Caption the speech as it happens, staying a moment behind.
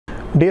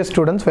Dear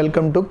students,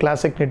 welcome to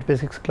Classic NEET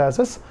Physics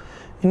classes.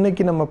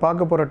 இன்னைக்கு நம்ம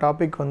பார்க்க போற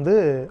டாபிக் வந்து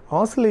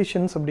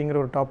ஆசிலேஷன்ஸ் அப்படிங்கற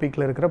ஒரு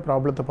டாபிக்ல இருக்கிற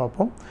ப்ராப்ளத்தை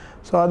பார்ப்போம்.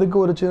 சோ அதுக்கு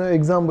ஒரு சின்ன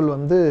எக்ஸாம்பிள்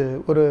வந்து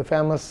ஒரு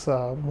ஃபேமஸ்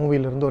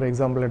மூவில இருந்து ஒரு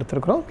எக்ஸாம்பிள்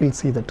எடுத்துக்கிறோம். We'll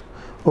see that.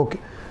 Okay.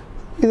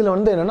 இதுல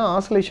வந்து என்னன்னா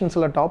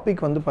ஆசிலேஷன்ஸ்ல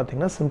டாபிக் வந்து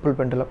பாத்தீங்கன்னா சிம்பிள்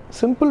பெண்டுலம்.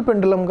 சிம்பிள்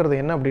பெண்டுலம்ங்கிறது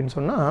என்ன அப்படினு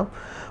சொன்னா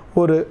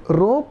ஒரு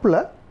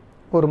ரோப்ல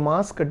ஒரு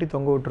மாஸ் கட்டி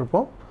தொங்க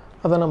விட்டுருப்போம்.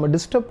 அத நம்ம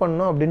டிஸ்டர்ப்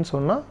பண்ணோம் அப்படினு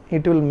சொன்னா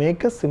it will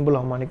make a simple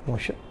harmonic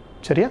motion.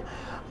 சரியா?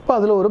 அப்ப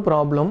அதுல ஒரு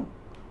ப்ராப்ளம்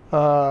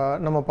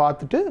நம்ம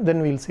பார்த்துட்டு then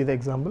we'll see the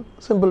example.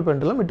 Simple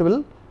pendulum it will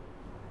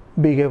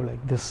behave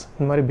like this.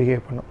 இந்த மாதிரி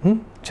behave பண்ணும்.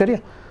 சரியா?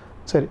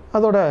 சரி.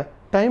 அதோட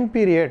டைம்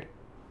பீரியட்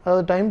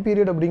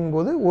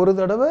அப்படிங்கும்போது ஒரு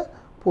தடவை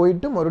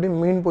போயிட்டு மறுபடியும்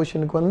மீன்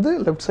பொசிஷனுக்கு வந்து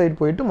லெஃப்ட் சைடு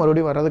போயிட்டு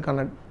மறுபடியும்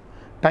வரதுக்கான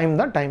டைம்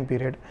தான் டைம்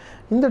பீரியட்.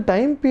 இந்த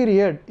டைம்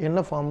பீரியட்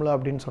என்ன ஃபார்முலா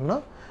அப்படின்னு சொன்னா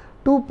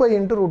 2π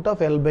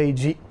 *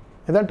 L/g.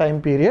 இதுதான் டைம்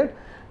பீரியட்.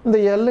 இந்த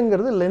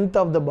Lங்கிறது length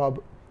of the bob.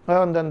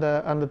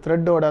 அந்த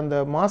த்ரெட்டோட அந்த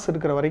மாஸ்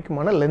இருக்கிற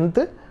வரைக்குமான length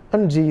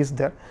and g is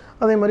there.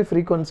 அதே மாதிரி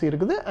frequency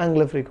இருக்குது,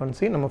 angular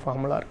frequency நம்ம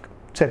ஃபார்முலா இருக்கு.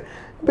 சரி.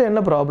 இப்போ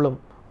என்ன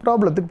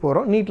ப்ராப்ளத்துக்கு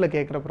போறோம். நீட்ல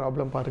கேக்குற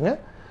ப்ராப்ளம் பாருங்க.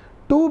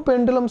 Two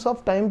pendulums of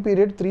time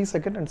period 3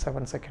 second and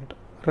 7 second.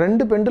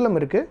 ரெண்டு பெண்டுலம்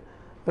இருக்கு.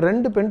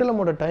 ரெண்டு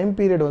பெண்டுலமோட டைம்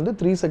பீரியட் வந்து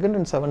 3 second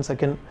and 7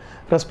 second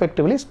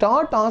respectively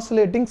start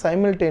oscillating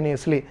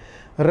simultaneously.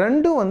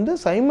 ரெண்டும் வந்து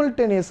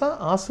simultaneously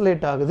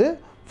oscillate ஆகுது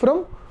from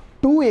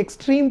two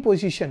extreme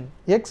position.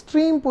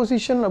 Extreme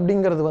position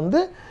அப்படிங்கிறது வந்து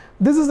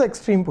this is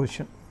extreme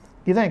position.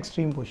 இதான்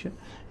extreme position.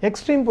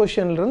 Extreme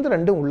positionல இருந்து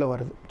ரெண்டும் உள்ள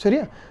வருது.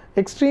 சரியா?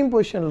 Extreme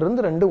positionல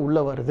இருந்து ரெண்டும்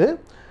உள்ள வருது.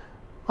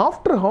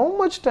 After how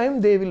much time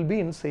they will be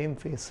in same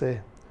phase?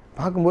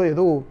 பாக்கும்போது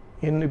ஏதோ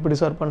என்ன இப்படி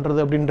சார் பண்றது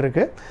அப்படினு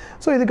இருக்கு.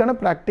 சோ இதுக்கான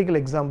practical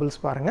examples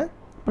பாருங்க.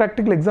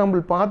 Practical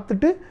example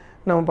பார்த்துட்டு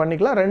நம்ம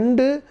பண்ணிக்கலாம்.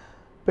 ரெண்டு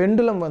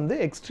பெண்டுலம் வந்து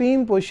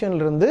extreme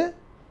positionல இருந்து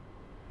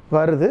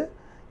வருது.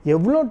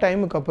 எவ்வளோ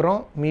டைமுக்கு அப்புறம்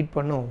மீட்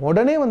பண்ணும்?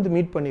 உடனே வந்து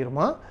மீட்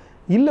பண்ணிருமா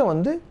இல்ல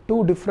வந்து டூ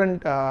டிஃபரண்ட்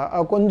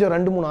கொஞ்சம்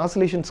ரெண்டு மூணு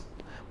ஆசிலேஷன்ஸ்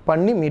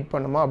பண்ணி மீட்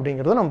பண்ணுமா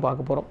அப்படிங்கறத நம்ம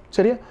பார்க்க போறோம்.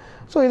 சரியா?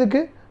 சோ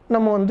இதுக்கு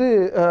நம்ம வந்து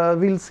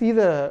we'll see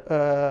the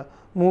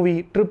movie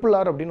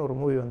RRR அப்படின ஒரு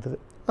மூவி வந்தது.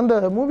 அந்த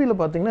மூவில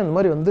பாத்தீங்கன்னா இந்த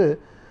மாதிரி வந்து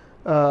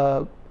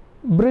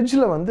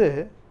bridgeல வந்து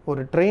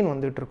ஒரு ட்ரெயின்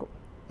வந்துட்டு இருக்கும்.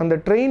 அந்த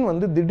ட்ரெயின்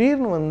வந்து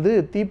திடீர்னு வந்து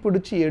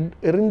தீப்பிடிச்சு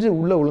எரிஞ்சு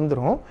உள்ள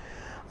விழுந்துரும்.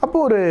 அப்போ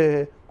ஒரு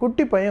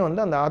குட்டி பையன்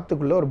வந்து அந்த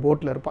ஆத்துக்குள்ள ஒரு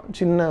போட்ல இருப்பான்.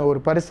 சின்ன ஒரு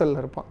பரிசல்ல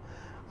இருப்பான்.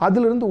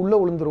 அதில இருந்து உள்ள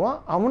விழுந்துருவான்.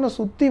 அவனை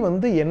சுத்தி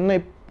வந்து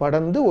எண்ணெய்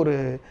படந்து ஒரு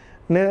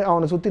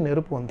அவனை சுத்தி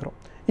நெருப்பு வந்துரும்.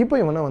 இப்போ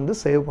இவனை வந்து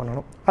சேவ்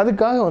பண்ணனும்.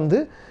 அதுக்காக வந்து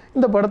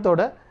இந்த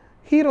படத்தோட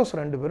ஹீரோஸ்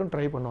ரெண்டு பேரும்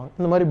ட்ரை பண்ணுவாங்க.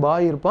 இந்த மாதிரி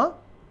பாய் இருப்பான்.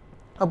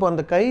 அப்போ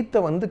அந்த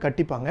கயித்தை வந்து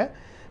கட்டிப்பாங்க.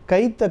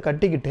 கயித்தை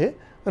கட்டிக்கிட்டு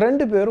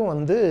ரெண்டு பேரும்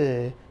வந்து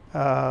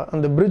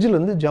அந்த bridgeல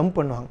இருந்து ஜம்ப்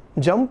பண்ணுவாங்க.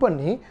 ஜம்ப்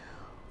பண்ணி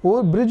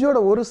ஒரு bridgeோட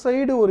ஒரு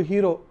சைடு ஒரு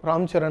ஹீரோ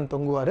ராம்சரண்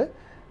தொங்குவாரு.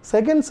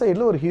 செகண்ட்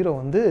சைடுல ஒரு ஹீரோ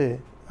வந்து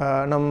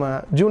நம்ம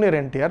ஜூனியர்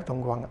NTR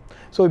தொங்குவாங்க.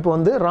 சோ இப்போ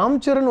வந்து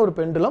ராம்சரண் ஒரு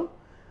பெண்டுலம்,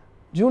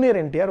 ஜூனியர்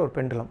NTR ஒரு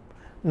பெண்டுலம்.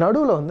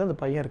 நடுவுல வந்து அந்த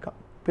பையன் இருக்கான்.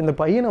 இப்போ இந்த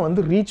பையனை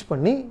வந்து ரீச்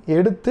பண்ணி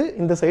எடுத்து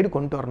இந்த சைடு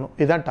கொண்டு வரணும்.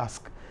 இதான்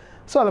டாஸ்க்.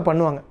 சோ அத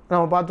பண்ணுவாங்க.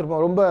 நாம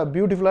பார்த்திருப்போம். ரொம்ப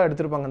பியூட்டிஃபுல்லா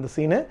எடுத்திருப்பாங்க அந்த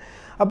சீனை.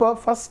 அப்ப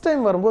ஃபர்ஸ்ட்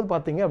டைம் வரும்போது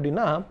பாத்தீங்க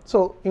அப்படினா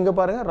சோ இங்க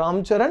பாருங்க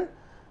ராம்சரண்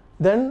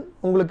தென்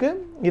உங்களுக்கு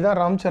இதான்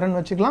ராம்சரண்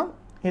வச்சுக்கலாம்.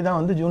 இதான்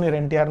வந்து ஜூனியர்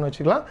NTR னு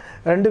வச்சுக்கலாம்.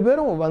 ரெண்டு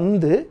பேரும்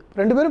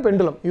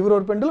பெண்டுலம். இவர்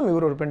ஒரு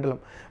பெண்டுலம்.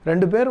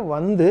 ரெண்டு பேரும்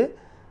வந்து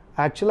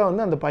एक्चुअली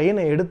வந்து அந்த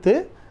பையனை எடுத்து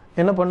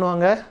என்ன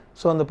பண்ணுவாங்க?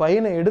 சோ அந்த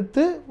பையனை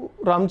எடுத்து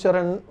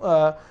ராம்சரண்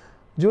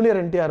ஜூனியர்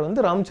NTR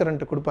வந்து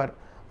ராம்சரண்ட்ட கொடுப்பார்.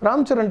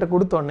 ராம்சரண்ட்ட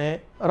கொடுத்தோனே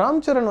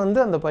ராம்சரண் வந்து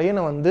அந்த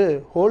பையனை வந்து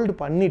ஹோல்ட்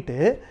பண்ணிட்டு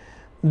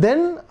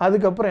தென்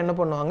அதுக்கு அப்புறம் என்ன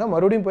பண்ணுவாங்க?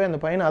 மறுபடியும் போய்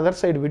அந்த பையனை அதர்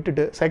சைடு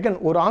விட்டுட்டு செகண்ட்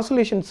ஒரு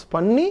ஆசிலேஷன்ஸ்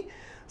பண்ணி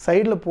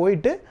சைடுல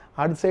போயிட்டு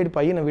அடுத்த சைடு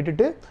பையனை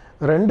விட்டுட்டு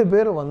ரெண்டு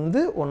பேரும் வந்து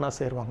ஒண்ணா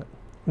சேருவாங்க.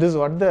 This is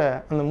what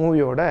அந்த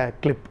மூவியோட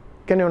கிளிப்.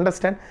 Can you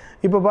understand?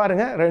 இப்போ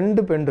பாருங்க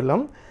ரெண்டு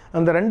பெண்டுலம்.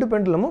 அந்த ரெண்டு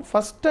பெண்டுலமும்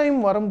ஃபர்ஸ்ட் டைம்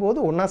வரும்போது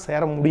ஒண்ணா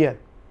சேர முடியாது.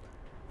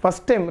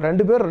 ஃபர்ஸ்ட் டைம்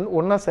ரெண்டு பேர்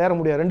ஒண்ணா சேர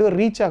முடியாது. ரெண்டு பேர்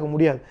ரீச் ஆக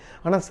முடியாது.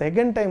 ஆனா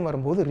செகண்ட் டைம்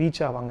வரும்போது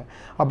ரீச் ஆவாங்க.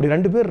 அப்படி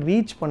ரெண்டு பேர்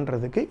ரீச்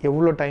பண்றதுக்கு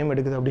எவ்வளவு டைம்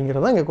எடுக்குது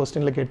அப்படிங்கறத இங்க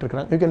क्वेश्चनல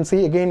கேட்டிருக்காங்க. You can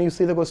see again you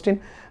see the question.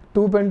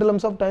 Two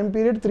pendulums of time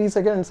period 3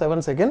 second and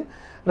 7 second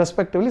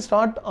respectively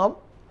start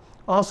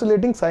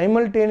oscillating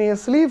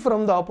simultaneously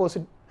from the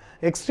opposite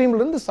extreme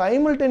இருந்து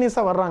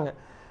simultaneously வர்றாங்க.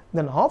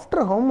 Then after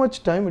how much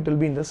time it will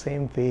be in the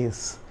same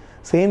phase?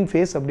 Same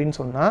phase அப்படினு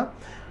சொன்னா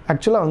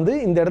actually வந்து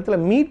இந்த இடத்துல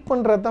meet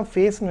பண்றது தான்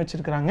face னு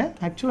வெச்சிருக்காங்க.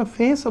 एक्चुअली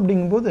ஃபேஸ்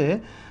அப்படிங்கும்போது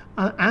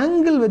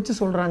ஆங்கிள் வெச்சு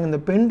சொல்றாங்க. இந்த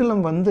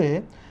பெண்டுலம் வந்து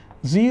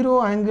 0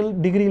 ஆங்கிள்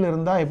டிகிரில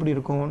இருந்தா எப்படி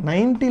இருக்கும்?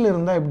 90 ல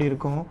இருந்தா எப்படி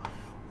இருக்கும்?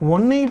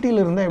 180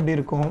 ல இருந்தா எப்படி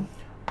இருக்கும்?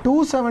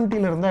 270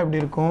 ல இருந்தா எப்படி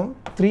இருக்கும்?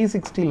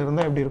 360 ல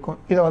இருந்தா எப்படி இருக்கும்?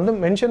 இத வந்து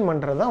மென்ஷன்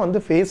பண்றதா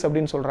வந்து ஃபேஸ்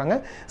அப்படினு சொல்றாங்க.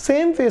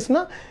 சேம்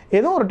ஃபேஸ்னா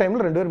ஏதோ ஒரு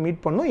டைம்ல ரெண்டு பேர்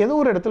மீட் பண்ணனும். ஏதோ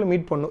ஒரு இடத்துல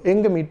மீட் பண்ணனும்.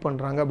 எங்க மீட்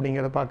பண்றாங்க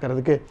அப்படிங்கறத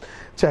பார்க்கிறதுக்கு.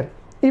 சரி.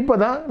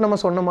 இப்போதான் நம்ம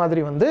சொன்ன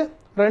மாதிரி வந்து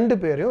ரெண்டு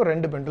பேரையும்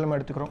ரெண்டு பெண்டுலம்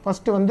எடுத்துக்கிறோம்.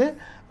 ஃபர்ஸ்ட் வந்து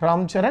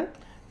ராம்சரண்,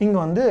 இங்க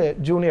வந்து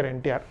ஜூனியர்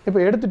NTR. இப்போ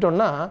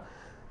எடுத்துட்டோம்னா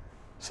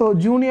சோ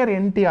ஜூனியர்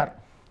NTR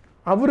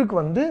அவருக்கு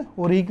வந்து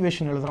ஒரு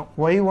ஈக்குவேஷன் எழுதுகிறோம்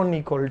y1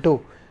 equal to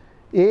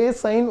a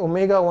sin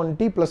omega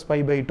 1t plus pi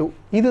by 2.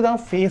 இதுதான்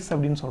ஃபேஸ்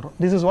அப்படின்னு சொல்கிறோம்.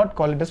 This is what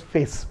call it as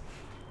face.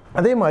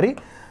 அதே மாதிரி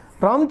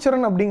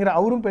ராம்சரண் அப்படிங்கிற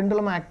அவரும்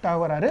பெண்டுலம் ஆக்ட்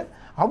ஆகிறாரு.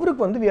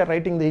 அவருக்கு வந்து we are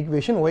writing the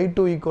equation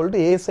y2 equal to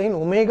a sin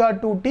omega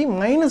 2t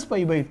minus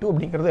pi by 2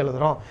 அப்படிங்கிறத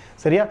எழுதுகிறோம்.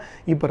 சரியா?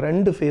 இப்போ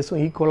ரெண்டு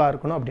ஃபேஸும் ஈக்குவலாக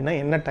இருக்கணும் அப்படின்னா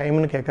என்ன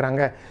டைம்னு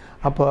கேட்குறாங்க.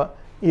 அப்போ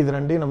இது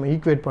ரெண்டையும் நம்ம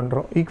ஈக்குவேட்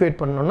பண்ணுறோம். ஈக்குவேட்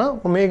பண்ணோன்னா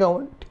omega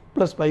 1t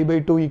plus pi by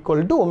 2 equal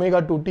to omega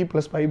 2t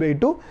plus pi by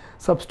 2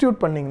 substitute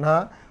பண்ணிங்கன்னா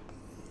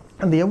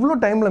அந்த எவ்வளோ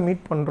டைமில்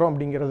மீட் பண்ணுறோம்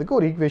அப்படிங்கிறதுக்கு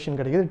ஒரு ஈக்குவேஷன்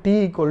கிடைக்கிது. t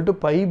equal to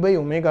pi by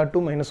omega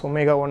 2 minus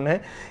omega 1.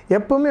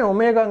 எப்போவுமே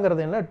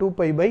ஒமேகாங்கிறது என்ன 2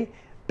 pi by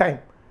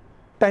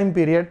டைம்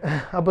பீரியட்.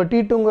 அப்போ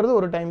t2ங்கிறது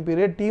ஒரு டைம்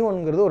பீரியட்,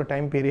 t1ங்கிறது ஒரு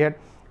டைம் பீரியட்.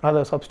 அதை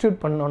சப்ஸ்டியூட்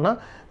பண்ணோன்னா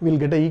will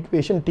get a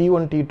equation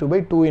t1 t2 by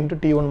 2 into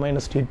t1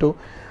 minus t2.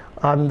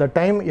 அந்த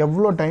டைம்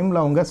எவ்வளோ டைமில்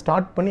அவங்க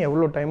ஸ்டார்ட் பண்ணி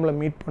எவ்வளோ டைமில்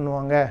மீட்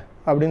பண்ணுவாங்க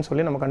அப்படின்னு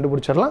சொல்லி நம்ம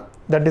கண்டுபிடிச்சிடலாம்.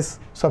 தட் இஸ்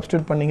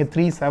சப்ஸ்டியூட் பண்ணிங்க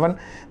 3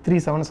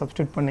 7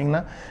 சப்ஸ்டியூட்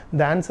பண்ணிங்கன்னா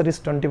த ஆன்சர்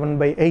இஸ்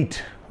 21/8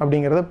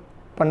 அப்படிங்கிறத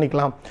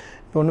பண்ணிக்கலாம்.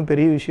 இது ஒன்றும்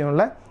பெரிய விஷயம்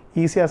இல்லை,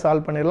 ஈஸியாக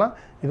சால்வ் பண்ணிடலாம்.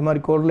 இது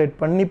மாதிரி கோரிலேட்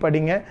பண்ணி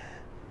படிங்க.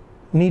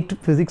 நீட்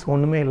ஃபிசிக்ஸ்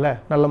ஒன்றுமே இல்லை,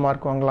 நல்ல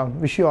மார்க் வாங்கலாம்.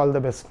 Wish you all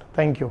the best.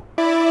 Thank you.